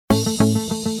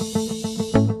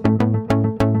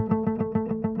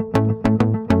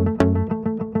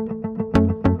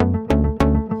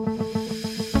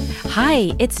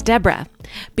Hi, it's Deborah.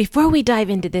 Before we dive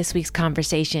into this week's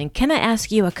conversation, can I ask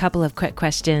you a couple of quick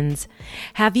questions?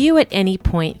 Have you at any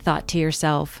point thought to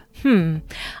yourself,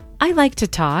 I like to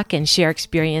talk and share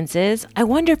experiences. I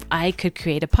wonder if I could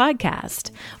create a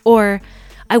podcast. Or,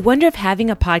 I wonder if having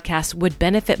a podcast would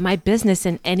benefit my business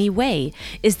in any way.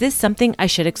 Is this something I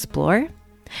should explore?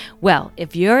 Well,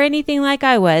 if you're anything like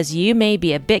I was, you may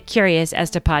be a bit curious as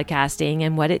to podcasting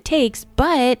and what it takes,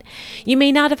 but you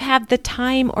may not have had the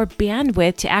time or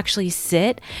bandwidth to actually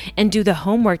sit and do the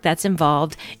homework that's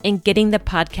involved in getting the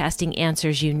podcasting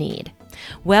answers you need.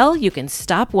 Well, you can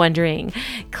stop wondering.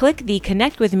 Click the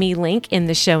Connect with Me link in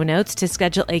the show notes to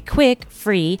schedule a quick,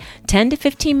 free 10 to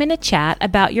 15 minute chat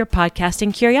about your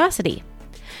podcasting curiosity.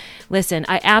 Listen,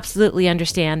 I absolutely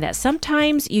understand that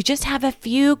sometimes you just have a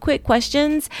few quick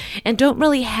questions and don't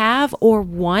really have or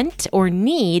want or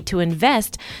need to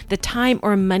invest the time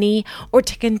or money or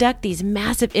to conduct these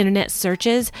massive internet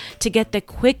searches to get the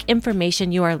quick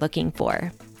information you are looking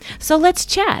for. So let's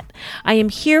chat. I am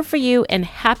here for you and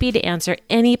happy to answer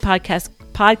any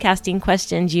podcasting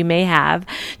questions you may have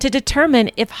to determine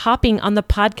if hopping on the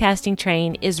podcasting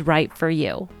train is right for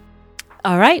you.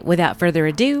 All right, without further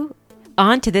ado,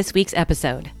 on to this week's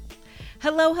episode.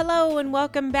 Hello, and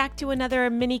welcome back to another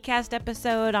mini-cast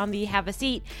episode on the Have a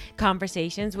Seat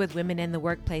Conversations with Women in the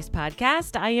Workplace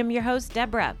podcast. I am your host,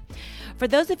 Deborah. For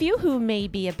those of you who may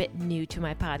be a bit new to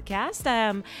my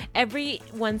podcast, every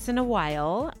once in a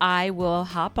while, I will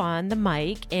hop on the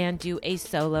mic and do a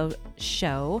solo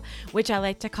show, which I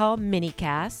like to call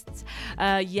mini-casts.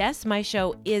 Yes, my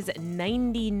show is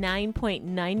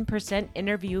 99.9%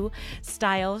 interview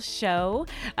style show,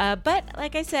 but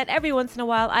like I said, every once in a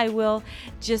while, I will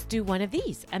just do one of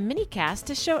these, a mini cast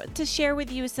to share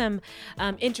with you some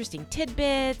interesting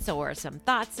tidbits or some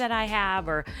thoughts that I have,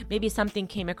 or maybe something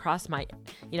came across my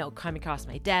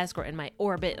desk or in my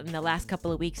orbit in the last couple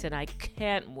of weeks, and I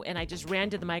just ran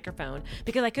to the microphone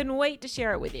because I couldn't wait to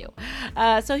share it with you.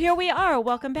 So here we are.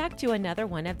 Welcome back to another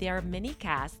one of our mini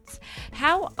casts.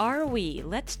 How are we?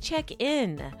 Let's check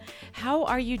in. How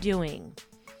are you doing?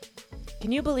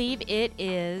 Can you believe it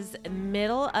is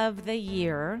middle of the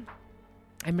year?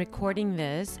 I'm recording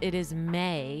this. It is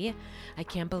May. I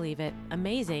can't believe it.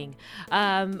 Amazing.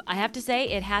 I have to say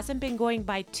it hasn't been going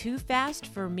by too fast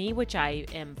for me, which I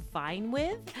am fine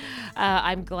with.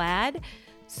 I'm glad.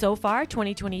 So far,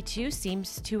 2022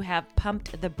 seems to have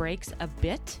pumped the brakes a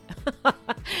bit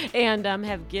and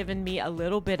have given me a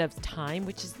little bit of time,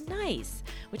 which is nice,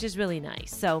 which is really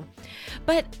nice.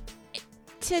 But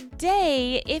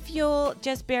today, if you'll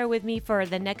just bear with me for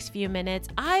the next few minutes,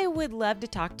 I would love to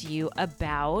talk to you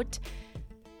about,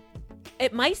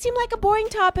 it might seem like a boring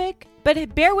topic,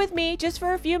 but bear with me just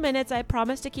for a few minutes. I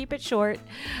promise to keep it short.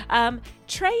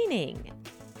 Training.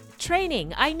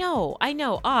 I know,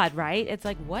 odd, right? It's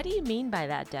like, what do you mean by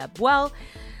that, Deb? Well,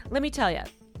 let me tell you.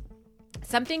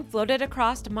 Something floated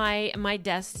across my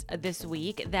desk this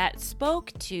week that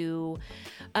spoke to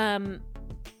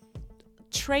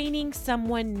training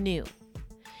someone new.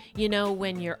 You know,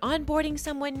 when you're onboarding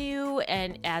someone new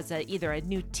and as either a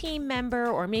new team member,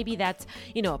 or maybe that's,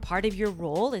 a part of your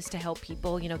role is to help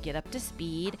people, get up to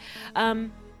speed.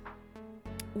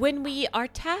 When we are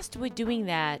tasked with doing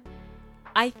that,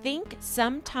 I think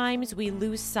sometimes we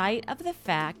lose sight of the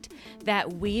fact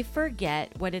that we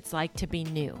forget what it's like to be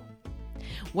new,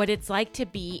 what it's like to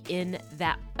be in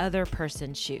that other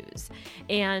person's shoes.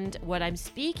 And what I'm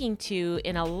speaking to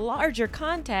in a larger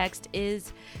context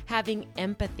is having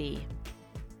empathy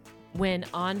when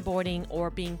onboarding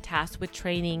or being tasked with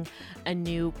training a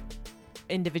new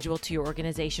individual to your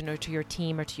organization or to your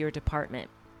team or to your department.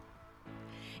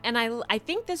 And I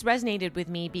think this resonated with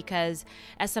me because,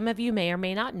 as some of you may or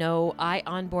may not know, I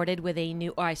started with a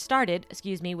new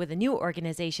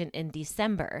organization in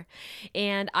December.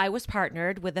 And I was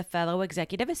partnered with a fellow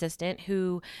executive assistant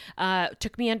who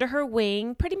took me under her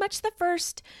wing pretty much the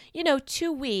first,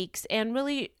 2 weeks, and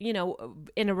really,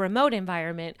 in a remote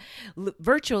environment,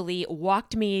 virtually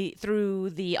walked me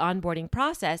through the onboarding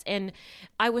process. And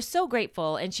I was so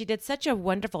grateful. And she did such a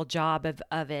wonderful job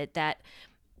of it that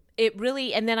it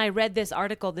really, and then I read this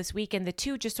article this week, and the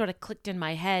two just sort of clicked in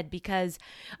my head because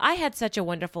I had such a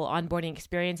wonderful onboarding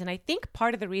experience. And I think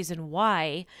part of the reason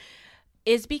why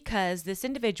is because this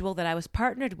individual that I was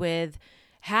partnered with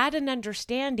had an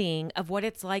understanding of what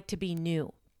it's like to be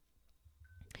new.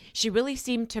 She really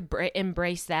seemed to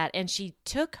embrace that, and she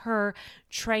took her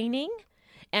training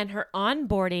and her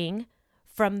onboarding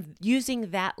from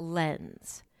using that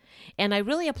lens. And I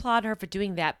really applaud her for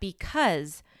doing that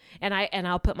because, and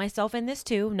I'll put myself in this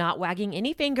too, not wagging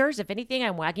any fingers. If anything,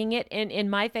 I'm wagging it in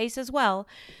my face as well.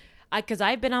 because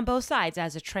I've been on both sides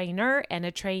as a trainer and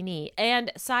a trainee.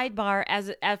 And sidebar,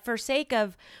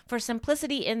 for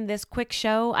simplicity in this quick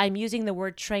show, I'm using the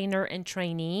word trainer and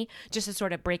trainee just to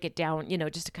sort of break it down,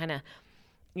 just to kind of,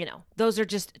 those are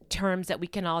just terms that we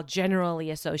can all generally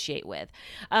associate with.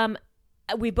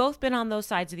 We've both been on those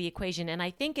sides of the equation, and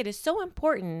I think it is so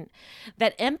important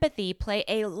that empathy play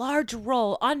a large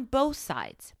role on both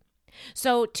sides.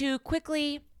 So to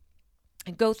quickly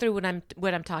go through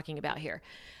what I'm talking about here,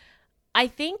 I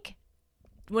think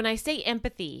when I say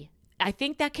empathy, I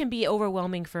think that can be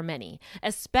overwhelming for many,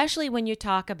 especially when you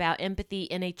talk about empathy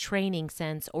in a training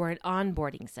sense or an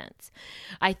onboarding sense.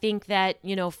 I think that,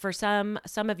 for some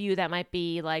of you that might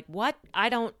be like, I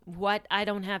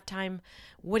don't have time.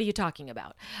 What are you talking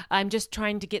about? I'm just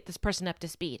trying to get this person up to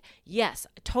speed. Yes,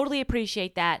 totally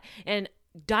appreciate that. And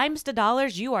dimes to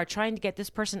dollars, you are trying to get this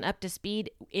person up to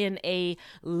speed in a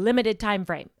limited time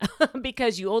frame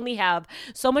because you only have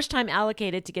so much time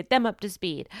allocated to get them up to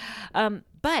speed.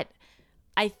 But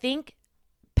I think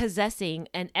possessing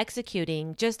and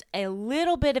executing just a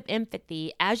little bit of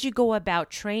empathy as you go about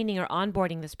training or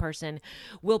onboarding this person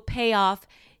will pay off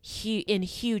in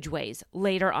huge ways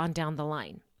later on down the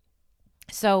line.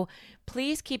 So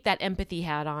please keep that empathy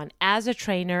hat on as a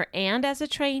trainer and as a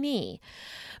trainee.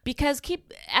 Because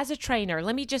as a trainer,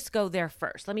 let me just go there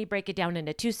first. Let me break it down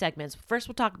into two segments. First,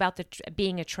 we'll talk about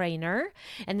being a trainer,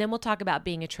 and then we'll talk about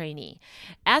being a trainee.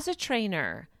 As a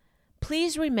trainer,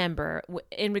 please remember,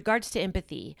 in regards to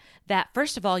empathy, that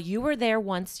first of all, you were there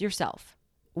once yourself.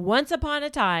 Once upon a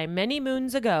time, many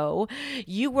moons ago,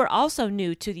 you were also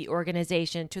new to the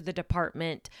organization, to the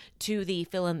department, to the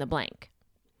fill in the blank.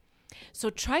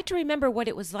 So try to remember what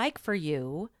it was like for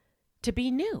you to be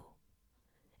new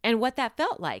and what that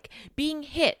felt like, being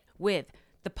hit with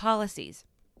the policies,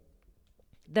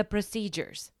 the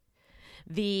procedures,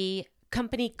 the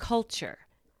company culture,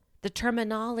 the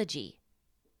terminology,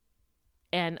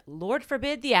 and Lord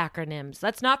forbid the acronyms.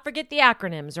 Let's not forget the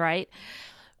acronyms, right?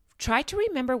 Try to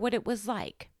remember what it was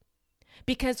like.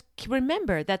 Because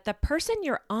remember that the person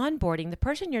you're onboarding, the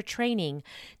person you're training,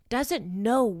 doesn't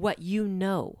know what you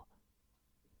know.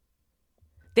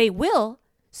 They will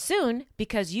soon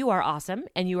because you are awesome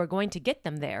and you are going to get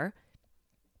them there,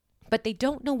 but they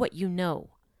don't know what you know.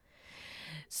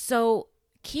 So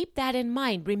keep that in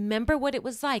mind. Remember what it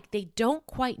was like. They don't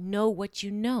quite know what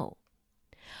you know.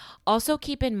 Also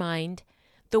keep in mind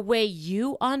the way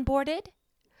you onboarded,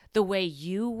 the way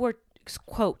you were,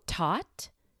 quote, taught,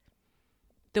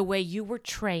 the way you were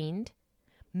trained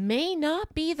may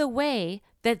not be the way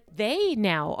that they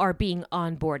now are being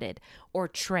onboarded or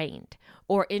trained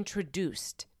or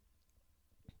introduced.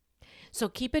 So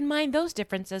keep in mind those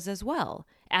differences as well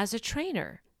as a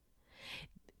trainer.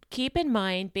 Keep in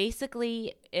mind,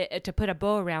 basically, to put a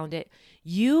bow around it,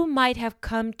 you might have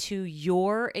come to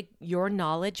your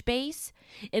knowledge base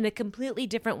in a completely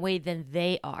different way than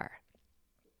they are.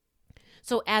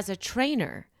 So as a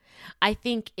trainer, I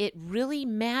think it really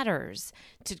matters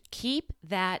to keep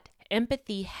that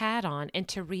empathy hat on and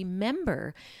to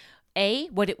remember,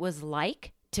 what it was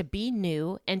like to be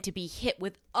new and to be hit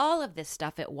with all of this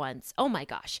stuff at once. Oh my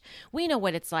gosh, we know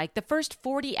what it's like. The first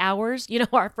 40 hours,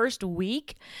 our first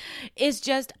week is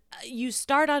just, you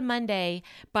start on Monday.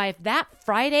 By that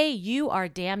Friday, you are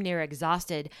damn near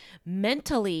exhausted,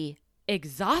 mentally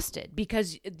exhausted,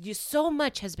 because so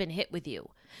much has been hit with you.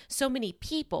 So many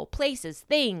people, places,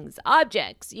 things,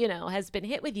 objects, has been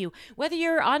hit with you. Whether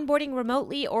you're onboarding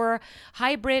remotely or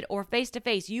hybrid or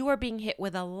face-to-face, you are being hit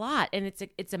with a lot, and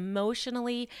it's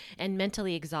emotionally and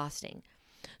mentally exhausting.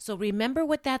 So remember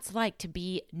what that's like to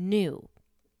be new.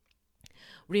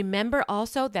 Remember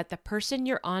also that the person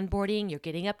you're onboarding, you're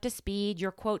getting up to speed,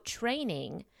 you're, quote,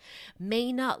 training,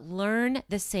 may not learn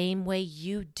the same way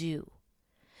you do.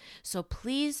 So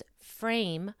please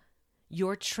frame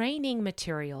your training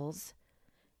materials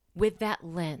with that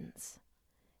lens.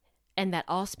 And that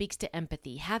all speaks to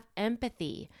empathy. Have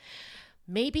empathy.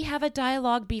 Maybe have a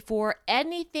dialogue before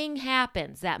anything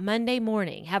happens that Monday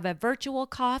morning. Have a virtual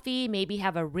coffee, maybe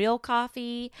have a real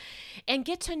coffee, and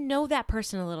get to know that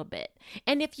person a little bit.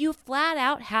 And if you flat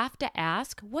out have to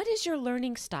ask, what is your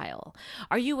learning style?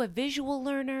 Are you a visual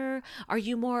learner? Are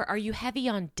you heavy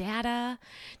on data?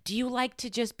 Do you like to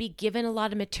just be given a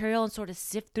lot of material and sort of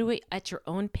sift through it at your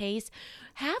own pace?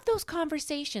 Have those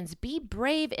conversations. Be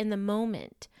brave in the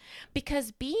moment,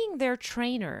 because being their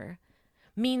trainer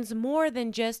means more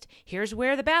than just, here's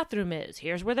where the bathroom is,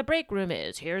 here's where the break room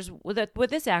is, here's what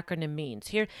this acronym means.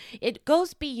 Here, it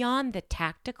goes beyond the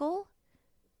tactical.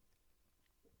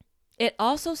 It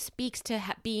also speaks to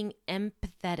being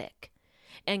empathetic.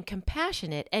 and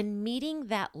compassionate and meeting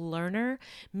that learner,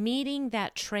 meeting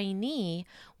that trainee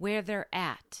where they're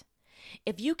at.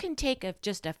 If you can take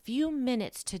just a few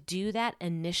minutes to do that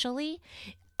initially,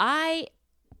 I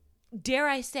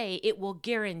say it will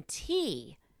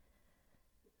guarantee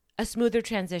a smoother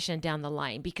transition down the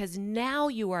line, because now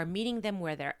you are meeting them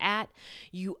where they're at.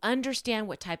 You understand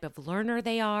what type of learner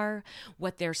they are,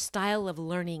 what their style of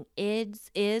learning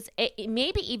is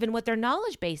maybe even what their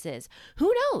knowledge base is.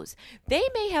 Who knows? They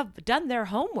may have done their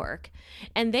homework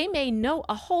and they may know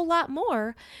a whole lot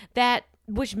more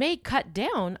which may cut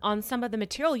down on some of the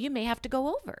material you may have to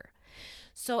go over.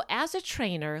 So as a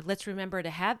trainer, let's remember to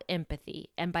have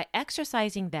empathy. And by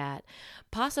exercising that,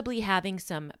 possibly having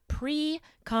some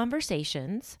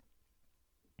pre-conversations,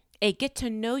 a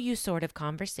get-to-know-you sort of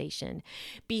conversation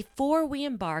before we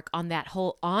embark on that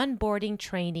whole onboarding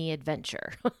trainee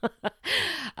adventure.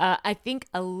 I think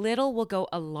a little will go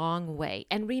a long way.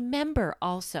 And remember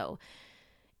also,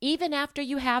 even after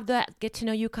you have that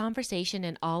get-to-know-you conversation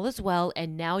and all is well,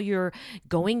 and now you're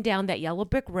going down that yellow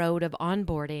brick road of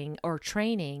onboarding or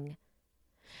training,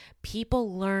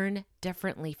 people learn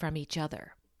differently from each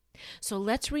other. So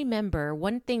let's remember,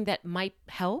 one thing that might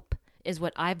help is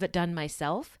what I've done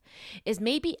myself, is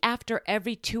maybe after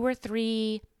every 2 or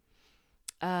 3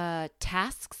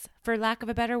 tasks, for lack of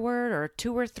a better word, or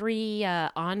 2 or 3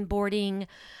 onboarding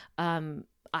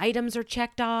items are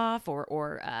checked off,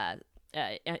 or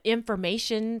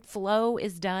information flow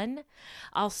is done,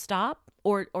 I'll stop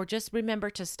or just remember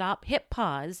to stop, hit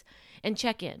pause, and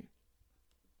check in.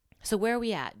 So where are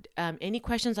we at? Any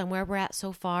questions on where we're at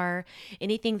so far?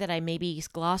 Anything that I maybe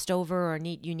glossed over or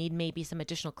you need maybe some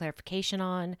additional clarification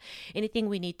on? Anything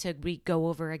we need to go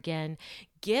over again?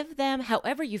 Give them,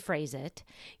 however you phrase it,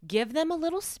 give them a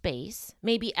little space,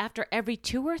 maybe after every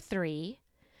 2 or 3,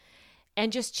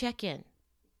 and just check in.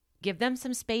 Give them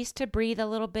some space to breathe a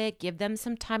little bit. Give them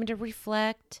some time to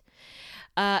reflect.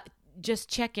 Just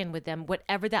check in with them,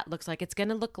 whatever that looks like. It's going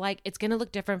to look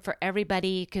different for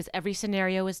everybody because every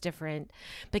scenario is different.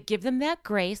 But give them that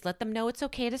grace. Let them know it's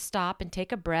okay to stop and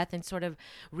take a breath and sort of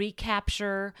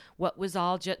recapture what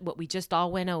we just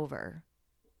all went over.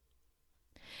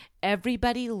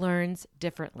 Everybody learns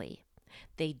differently.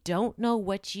 They don't know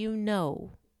what you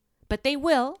know, but they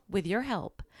will with your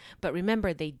help. But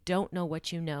remember, they don't know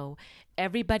what you know.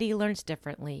 Everybody learns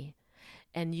differently.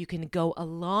 And you can go a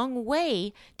long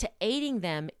way to aiding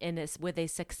them with a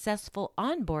successful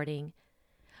onboarding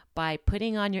by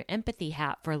putting on your empathy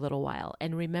hat for a little while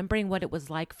and remembering what it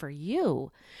was like for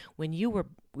you when you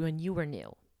were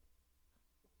new.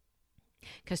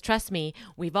 Because trust me,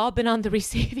 we've all been on the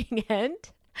receiving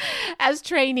end as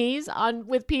trainees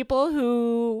with people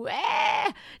who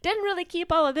didn't really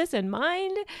keep all of this in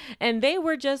mind, and they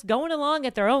were just going along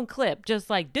at their own clip, just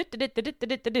like do.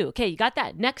 Okay, you got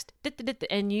that, next,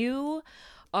 and you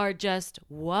are just,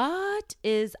 good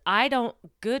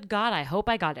God, I hope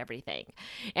I got everything.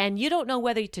 And you don't know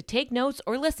whether to take notes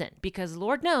or listen, because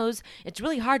Lord knows it's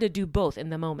really hard to do both in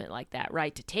the moment like that,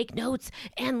 right? To take notes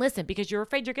and listen because you're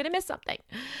afraid you're going to miss something,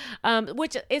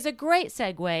 which is a great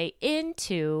segue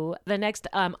into the next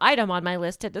item on my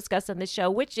list to discuss on the show,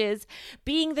 which is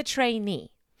being the trainee.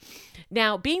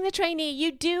 Now, being the trainee,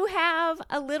 you do have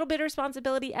a little bit of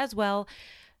responsibility as well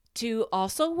to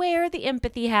also wear the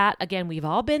empathy hat. Again, we've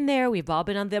all been there. We've all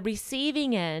been on the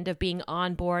receiving end of being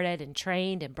onboarded and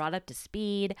trained and brought up to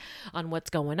speed on what's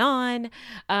going on.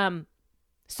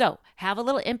 So have a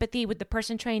little empathy with the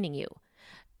person training you.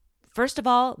 First of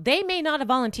all, they may not have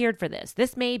volunteered for this.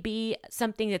 This may be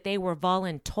something that they were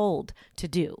voluntold to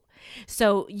do.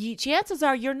 So chances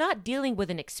are you're not dealing with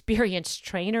an experienced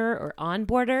trainer or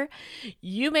onboarder.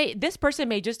 This person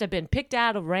may just have been picked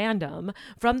out of random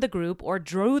from the group or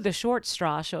drew the short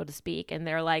straw, so to speak. And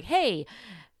they're like, hey,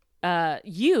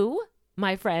 you,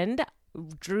 my friend,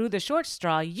 drew the short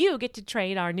straw. You get to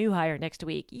train our new hire next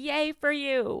week. Yay for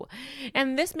you.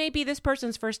 And this may be this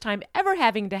person's first time ever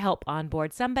having to help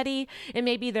onboard somebody. It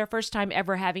may be their first time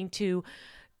ever having to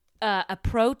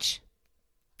approach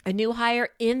a new hire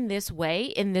in this way,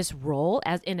 in this role,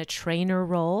 as in a trainer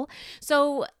role.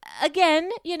 So again,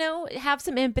 have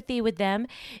some empathy with them.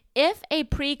 If a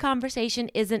pre-conversation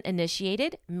isn't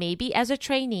initiated, maybe as a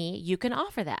trainee, you can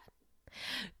offer that.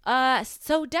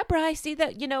 So Deborah, I see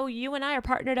that, you and I are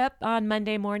partnered up on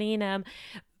Monday morning.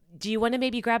 do you want to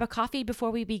maybe grab a coffee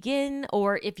before we begin?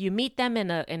 Or if you meet them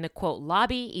in a quote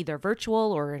lobby, either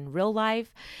virtual or in real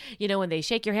life, when they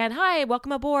shake your hand, hi,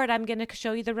 welcome aboard. I'm going to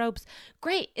show you the ropes.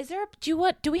 Great.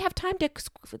 Do we have time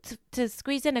to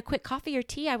squeeze in a quick coffee or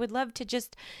tea? I would love to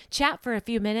just chat for a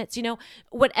few minutes,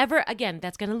 whatever. Again,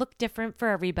 that's going to look different for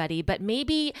everybody, but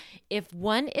maybe if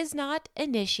one is not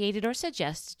initiated or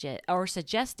suggested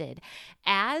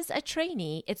as a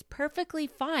trainee, it's perfectly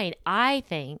fine, I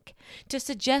think, to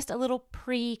suggest a little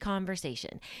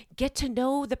pre-conversation. Get to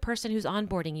know the person who's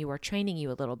onboarding you or training you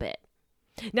a little bit.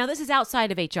 Now, this is outside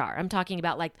of HR. I'm talking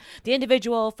about like the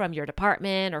individual from your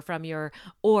department or from your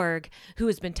org who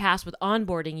has been tasked with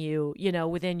onboarding you,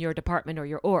 within your department or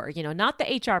your org, not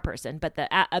the HR person, but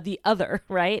the other,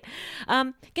 right?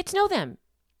 Get to know them.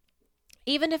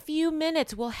 Even a few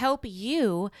minutes will help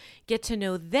you get to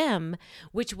know them,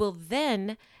 which will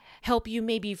then help you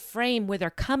maybe frame where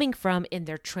they're coming from in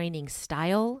their training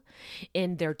style,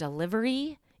 in their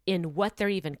delivery, in what they're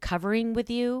even covering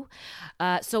with you.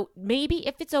 So maybe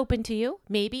if it's open to you,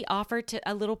 maybe offer to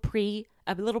a little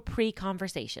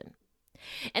pre-conversation.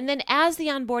 And then as the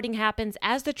onboarding happens,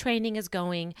 as the training is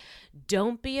going,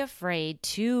 don't be afraid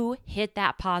to hit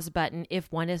that pause button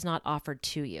if one is not offered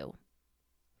to you.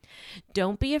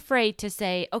 Don't be afraid to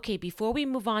say, okay, before we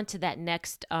move on to that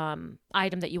next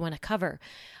item that you want to cover,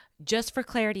 just for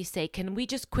clarity's sake, can we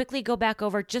just quickly go back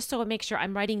over just so I make sure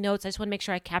I'm writing notes? I just want to make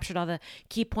sure I captured all the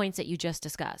key points that you just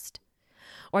discussed.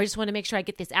 Or I just want to make sure I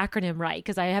get this acronym right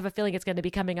because I have a feeling it's going to be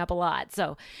coming up a lot.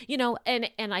 So, and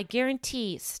I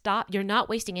guarantee you're not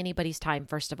wasting anybody's time,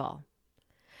 first of all.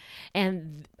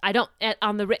 And I don't,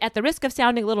 at the risk of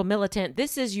sounding a little militant,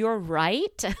 this is your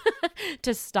right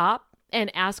to stop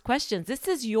and ask questions. This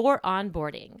is your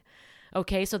onboarding.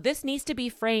 Okay, so this needs to be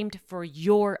framed for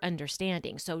your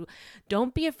understanding. So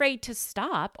don't be afraid to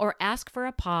stop or ask for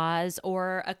a pause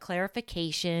or a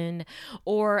clarification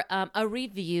or a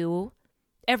review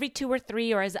every 2 or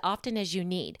 3 or as often as you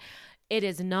need. It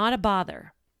is not a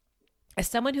bother. As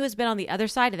someone who has been on the other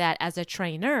side of that as a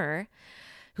trainer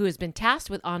who has been tasked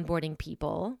with onboarding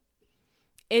people,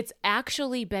 it's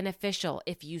actually beneficial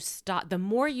if you stop. The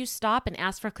more you stop and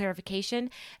ask for clarification,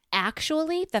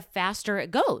 actually, the faster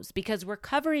it goes because we're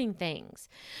covering things.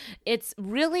 It's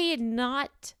really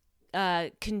not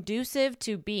conducive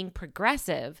to being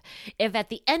progressive if at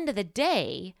the end of the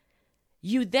day,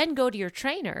 you then go to your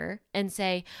trainer and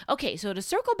say, okay, so to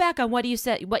circle back on what you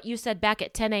said back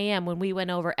at 10 a.m. when we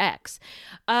went over X,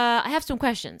 I have some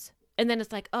questions. And then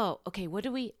it's like, oh, okay,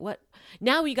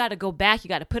 now you got to go back. You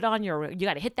got to you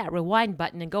got to hit that rewind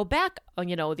button and go back on,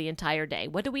 the entire day.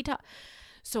 What do we talk?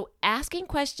 So asking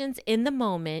questions in the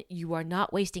moment, you are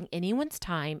not wasting anyone's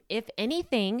time. If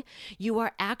anything, you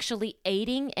are actually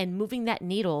aiding and moving that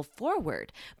needle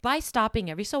forward by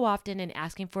stopping every so often and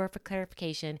asking for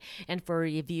clarification and for a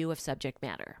review of subject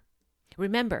matter.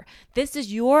 Remember, this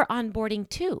is your onboarding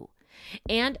too.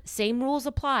 And same rules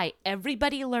apply.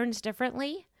 Everybody learns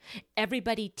differently.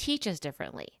 Everybody teaches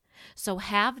differently. So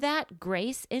have that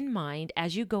grace in mind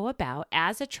as you go about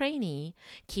as a trainee.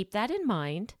 Keep that in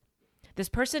mind. This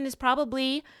person is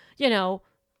probably,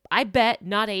 I bet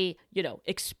not a,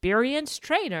 experienced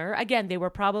trainer. Again, they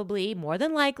were probably more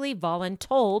than likely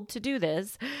voluntold to do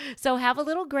this. So have a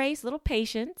little grace, little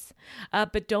patience,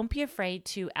 but don't be afraid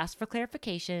to ask for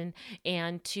clarification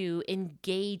and to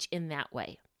engage in that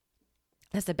way.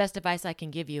 That's the best advice I can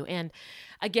give you. And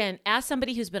again, as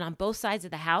somebody who's been on both sides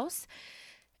of the house,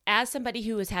 as somebody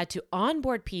who has had to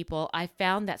onboard people, I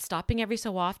found that stopping every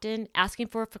so often, asking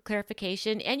for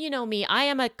clarification, and you know me, I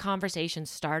am a conversation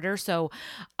starter, so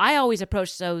I always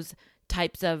approach those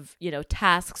types of,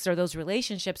 tasks or those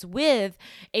relationships with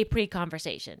a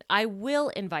pre-conversation. I will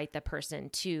invite the person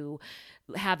to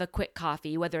have a quick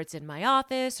coffee, whether it's in my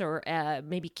office or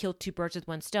maybe kill 2 birds with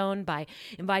one stone by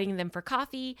inviting them for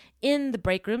coffee in the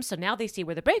break room. So now they see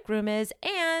where the break room is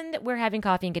and we're having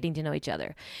coffee and getting to know each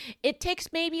other. It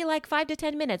takes maybe like 5 to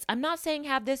 10 minutes. I'm not saying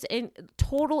have this in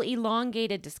total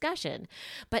elongated discussion,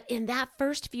 but in that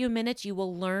first few minutes, you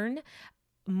will learn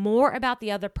more about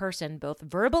the other person, both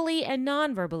verbally and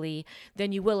non-verbally,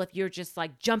 than you will if you're just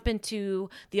like jump into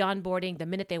the onboarding the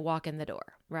minute they walk in the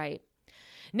door, right?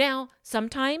 Now,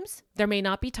 sometimes there may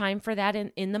not be time for that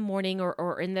in the morning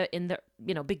or in the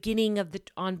beginning of the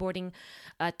onboarding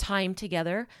time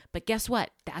together. But guess what?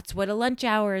 That's what a lunch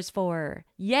hour is for.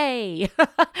 Yay!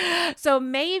 So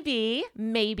maybe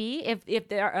if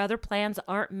there are other plans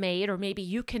aren't made, or maybe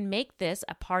you can make this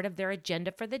a part of their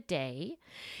agenda for the day,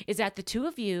 is that the two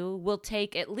of you will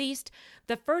take at least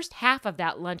the first half of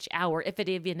that lunch hour, if it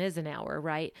even is an hour,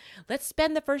 right? Let's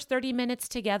spend the first 30 minutes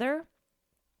together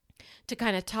to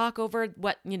kind of talk over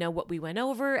what we went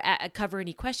over, cover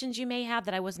any questions you may have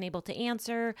that I wasn't able to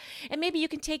answer. And maybe you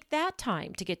can take that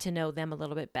time to get to know them a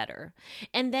little bit better.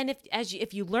 And then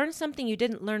if you learn something you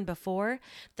didn't learn before,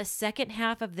 the second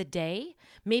half of the day,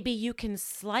 maybe you can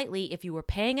slightly, if you were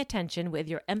paying attention with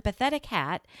your empathetic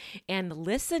hat and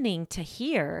listening to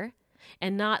hear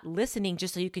and not listening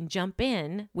just so you can jump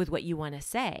in with what you want to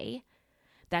say.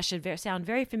 That should sound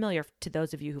very familiar to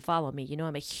those of you who follow me.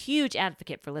 I'm a huge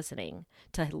advocate for listening,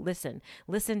 to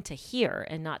listen to hear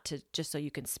and not to just so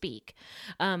you can speak.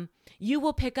 You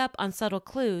will pick up on subtle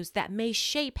clues that may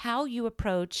shape how you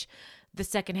approach the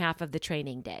second half of the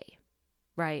training day,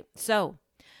 right? So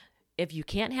if you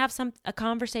can't have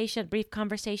a brief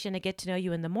conversation to get to know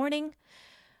you in the morning,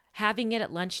 having it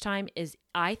at lunchtime is,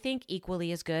 I think,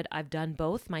 equally as good. I've done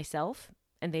both myself,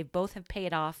 and they both have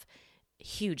paid off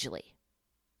hugely.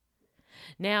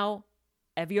 Now,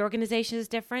 every organization is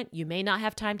different. You may not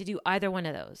have time to do either one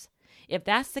of those. If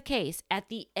that's the case, at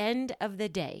the end of the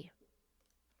day,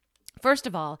 first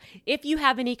of all, if you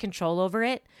have any control over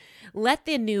it, let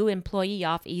the new employee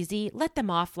off easy. Let them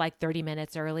off like 30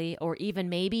 minutes early, or even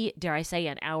maybe, dare I say,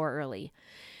 an hour early.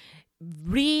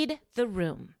 Read the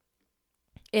room.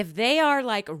 If they are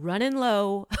like running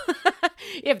low,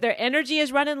 if their energy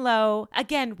is running low,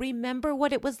 again, remember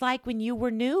what it was like when you were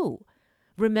new.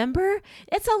 Remember,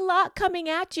 it's a lot coming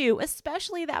at you,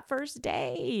 especially that first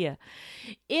day.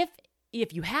 If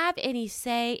you have any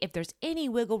say, if there's any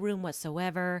wiggle room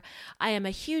whatsoever, I am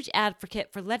a huge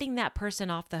advocate for letting that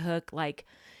person off the hook. Like,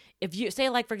 if you say,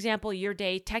 like, for example, your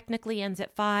day technically ends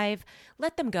at 5,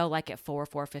 let them go like at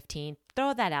 4:15.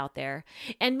 Throw that out there.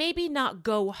 And maybe not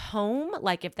go home,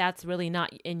 like if that's really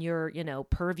not in your,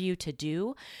 purview to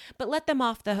do, but let them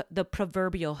off the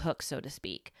proverbial hook, so to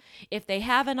speak. If they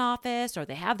have an office or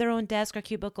they have their own desk or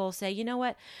cubicle, say, you know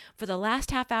what, for the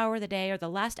last half hour of the day or the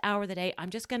last hour of the day,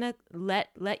 I'm just going to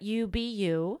let you be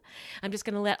you. I'm just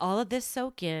going to let all of this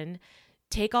soak in.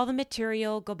 Take all the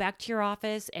material, go back to your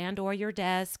office and or your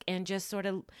desk and just sort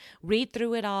of read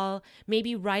through it all.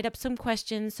 Maybe write up some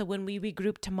questions so when we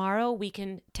regroup tomorrow, we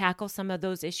can tackle some of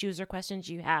those issues or questions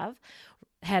you have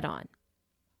head on.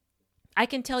 I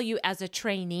can tell you as a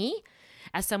trainee,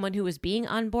 as someone who is being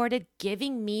onboarded,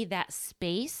 giving me that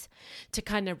space to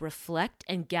kind of reflect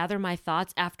and gather my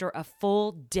thoughts after a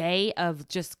full day of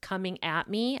just coming at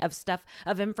me,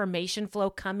 of information flow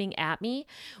coming at me,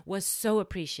 was so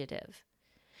appreciative.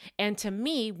 And to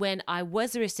me, when I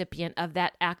was a recipient of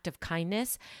that act of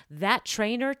kindness, that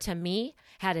trainer to me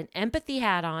had an empathy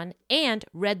hat on and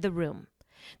read the room.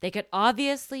 They could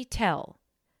obviously tell,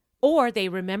 or they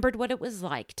remembered what it was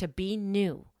like to be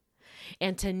new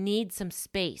and to need some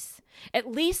space,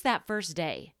 at least that first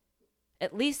day.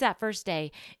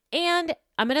 And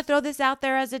I'm going to throw this out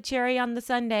there as a cherry on the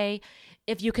sundae.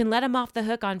 If you can let them off the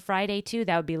hook on Friday too,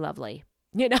 that would be lovely.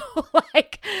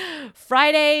 Like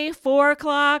Friday, 4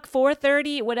 o'clock,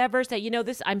 4:30, whatever. So,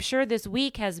 I'm sure this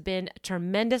week has been a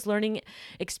tremendous learning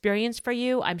experience for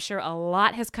you. I'm sure a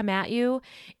lot has come at you.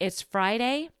 It's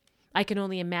Friday. I can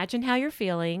only imagine how you're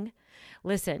feeling.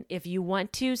 Listen, if you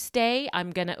want to stay,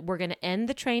 we're going to end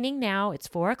the training now. It's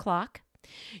 4 o'clock.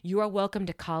 You are welcome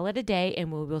to call it a day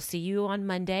and we will see you on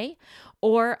Monday,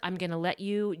 or I'm going to let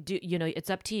you do, it's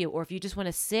up to you. Or if you just want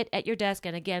to sit at your desk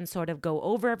and again, sort of go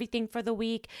over everything for the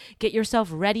week, get yourself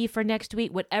ready for next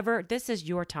week, whatever, this is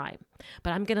your time,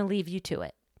 but I'm going to leave you to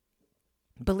it.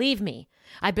 Believe me,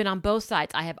 I've been on both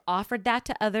sides. I have offered that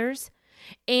to others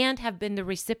and have been the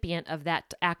recipient of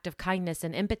that act of kindness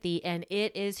and empathy, and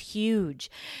it is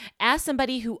huge. As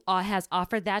somebody who has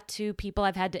offered that to people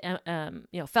I've had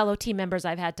to, fellow team members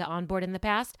I've had to onboard in the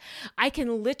past, I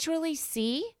can literally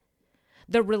see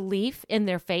the relief in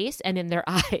their face and in their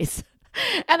eyes.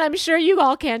 And I'm sure you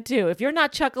all can too. If you're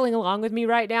not chuckling along with me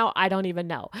right now, I don't even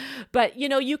know. But,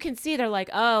 you can see they're like,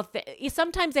 oh,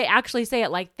 sometimes they actually say it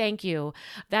like, thank you.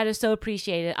 That is so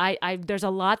appreciated. There's a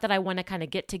lot that I want to kind of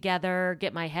get together,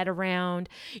 get my head around.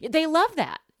 They love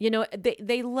that.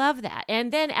 They love that.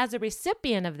 And then as a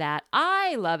recipient of that,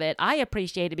 I love it. I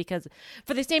appreciate it because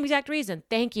for the same exact reason,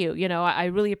 thank you. I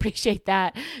really appreciate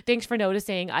that. Thanks for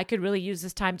noticing. I could really use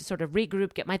this time to sort of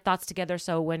regroup, get my thoughts together.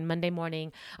 So when Monday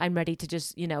morning, I'm ready to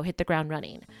just, hit the ground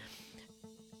running.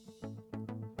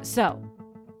 So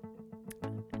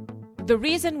the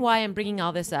reason why I'm bringing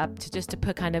all this up to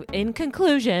put kind of in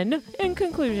conclusion,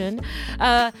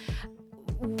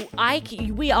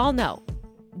 we all know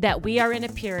that we are in a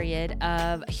period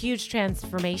of huge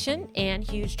transformation and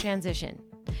huge transition.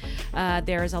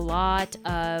 There's a lot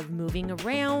of moving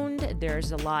around.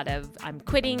 There's a lot of I'm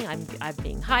quitting, I'm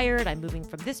being hired, I'm moving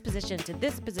from this position to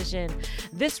this position,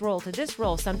 this role to this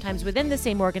role, sometimes within the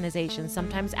same organization,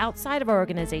 sometimes outside of our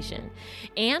organization.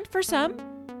 And for some,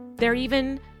 they're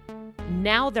even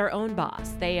now their own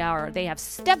boss. They have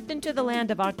stepped into the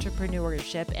land of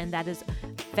entrepreneurship, and that is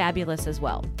fabulous as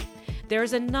well. There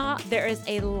is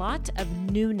a lot of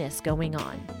newness going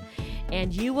on,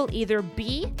 and you will either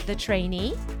be the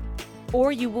trainee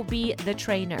or you will be the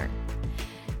trainer.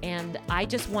 And I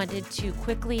just wanted to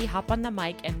quickly hop on the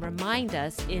mic and remind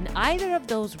us in either of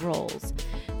those roles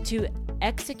to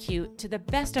execute to the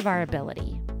best of our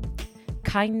ability.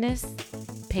 Kindness,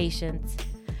 patience,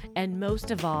 and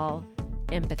most of all,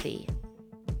 empathy.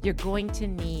 You're going to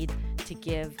need to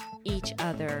give each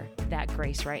other that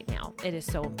grace right now. It is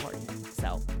so important.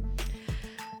 So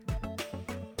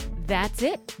that's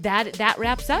it. That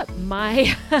wraps up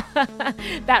my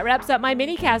my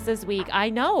mini cast this week. I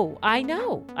know.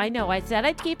 I said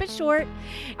I'd keep it short,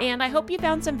 and I hope you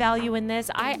found some value in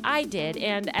this. I did.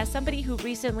 And as somebody who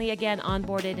recently again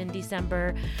onboarded in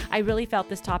December, I really felt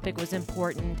this topic was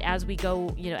important as we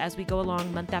go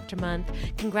along month after month,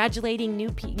 congratulating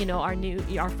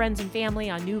our friends and family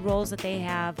on new roles that they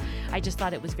have. I just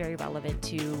thought it was very relevant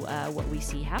to what we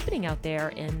see happening out there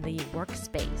in the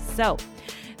workspace. So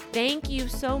thank you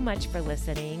so much for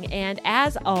listening. And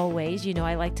as always,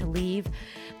 I like to leave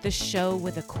the show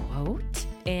with a quote,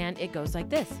 and it goes like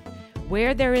this: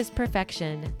 "Where there is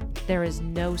perfection, there is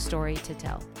no story to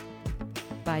tell,"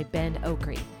 by Ben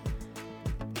Okri.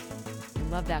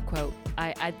 Love that quote.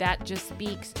 That just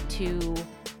speaks to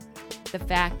the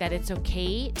fact that it's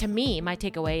okay. To me, my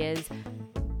takeaway is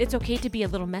it's okay to be a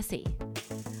little messy.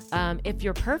 If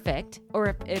you're perfect,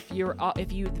 or if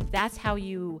that's how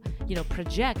you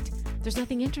project, there's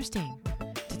nothing interesting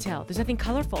to tell. There's nothing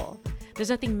colorful. There's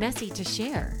nothing messy to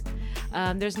share.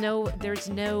 There's no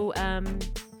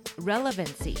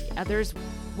relevancy. Others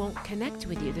won't connect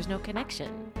with you. There's no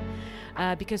connection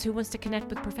because who wants to connect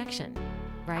with perfection,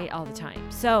 right? All the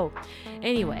time. So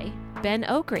anyway, Ben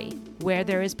Okri, "Where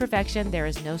there is perfection, there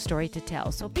is no story to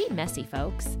tell." So be messy,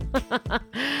 folks.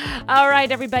 All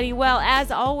right, everybody. Well,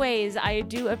 as always, I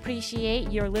do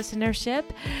appreciate your listenership.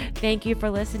 Thank you for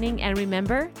listening. And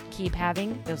remember, keep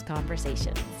having those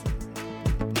conversations.